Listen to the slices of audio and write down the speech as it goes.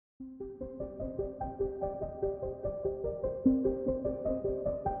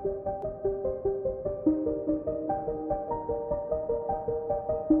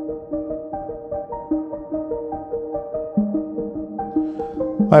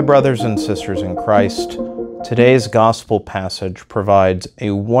My brothers and sisters in Christ, today's gospel passage provides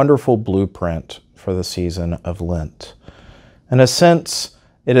a wonderful blueprint for the season of Lent. In a sense,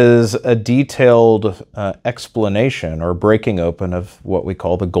 it is a detailed explanation or breaking open of what we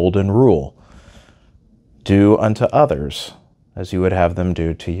call the Golden Rule. Do unto others as you would have them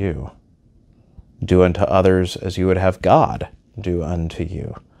do to you. Do unto others as you would have God do unto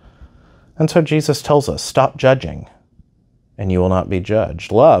you. And so Jesus tells us, stop judging, and you will not be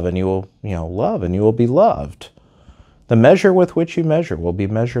judged. Love, and you will, love, and you will be loved. The measure with which you measure will be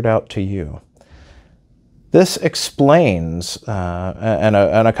measured out to you. This explains, and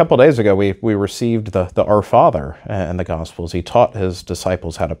a couple days ago we received the Our Father in the Gospels. He taught his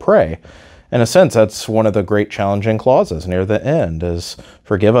disciples how to pray. In a sense, that's one of the great challenging clauses near the end, is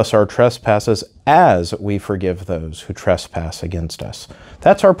forgive us our trespasses as we forgive those who trespass against us.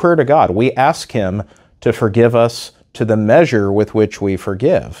 That's our prayer to God. We ask him to forgive us to the measure with which we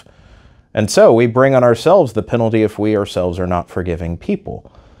forgive. And so we bring on ourselves the penalty if we ourselves are not forgiving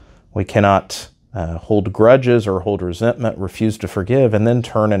people. We cannot hold grudges or hold resentment, refuse to forgive, and then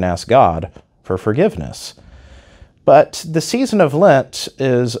turn and ask God for forgiveness. But the season of Lent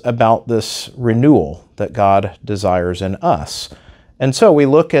is about this renewal that God desires in us. And so we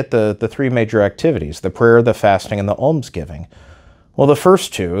look at the three major activities, the prayer, the fasting, and the almsgiving. Well, the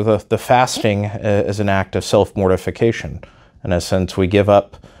first two, the fasting is an act of self-mortification. In a sense, we give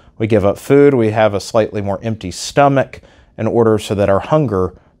up food, we have a slightly more empty stomach in order so that our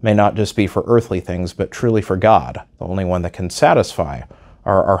hunger may not just be for earthly things, but truly for God, the only one that can satisfy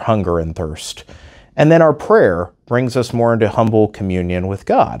our hunger and thirst. And then our prayer brings us more into humble communion with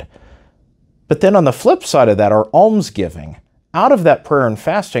God. But then on the flip side of that, our almsgiving, out of that prayer and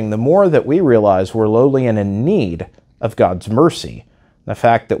fasting, the more that we realize we're lowly and in need of God's mercy, the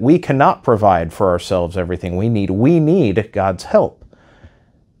fact that we cannot provide for ourselves everything we need God's help.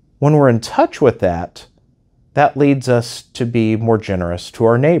 When we're in touch with that, that leads us to be more generous to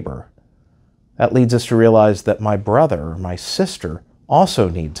our neighbor. That leads us to realize that my brother or my sister also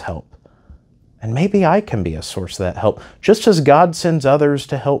needs help. And maybe I can be a source of that help, just as God sends others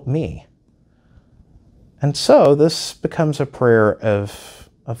to help me. And so this becomes a prayer of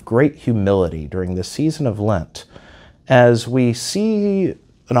great humility during the season of Lent, as we see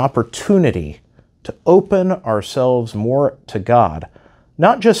an opportunity to open ourselves more to God,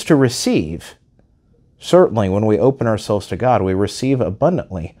 not just to receive. Certainly, when we open ourselves to God, we receive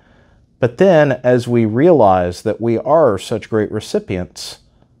abundantly. But then, as we realize that we are such great recipients,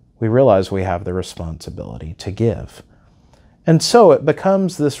 we realize we have the responsibility to give. And so it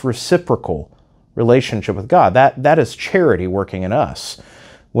becomes this reciprocal relationship with God. That is charity working in us.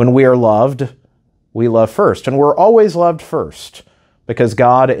 When we are loved, we love first. And we're always loved first because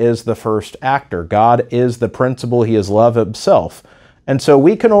God is the first actor. God is the principle. He is love himself. And so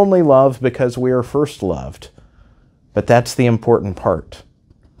we can only love because we are first loved. But that's the important part.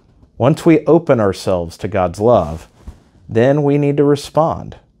 Once we open ourselves to God's love, then we need to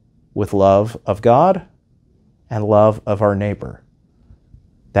respond with love of God and love of our neighbor.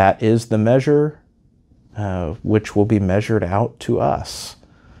 That is the measure which will be measured out to us.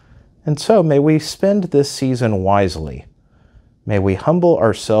 And so may we spend this season wisely. May we humble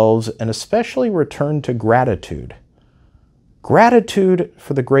ourselves and especially return to gratitude. Gratitude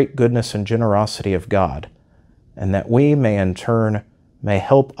for the great goodness and generosity of God, and that we may in turn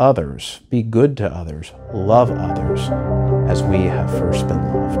help others, be good to others, love others, as we have first been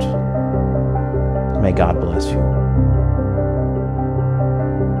loved. May God bless you.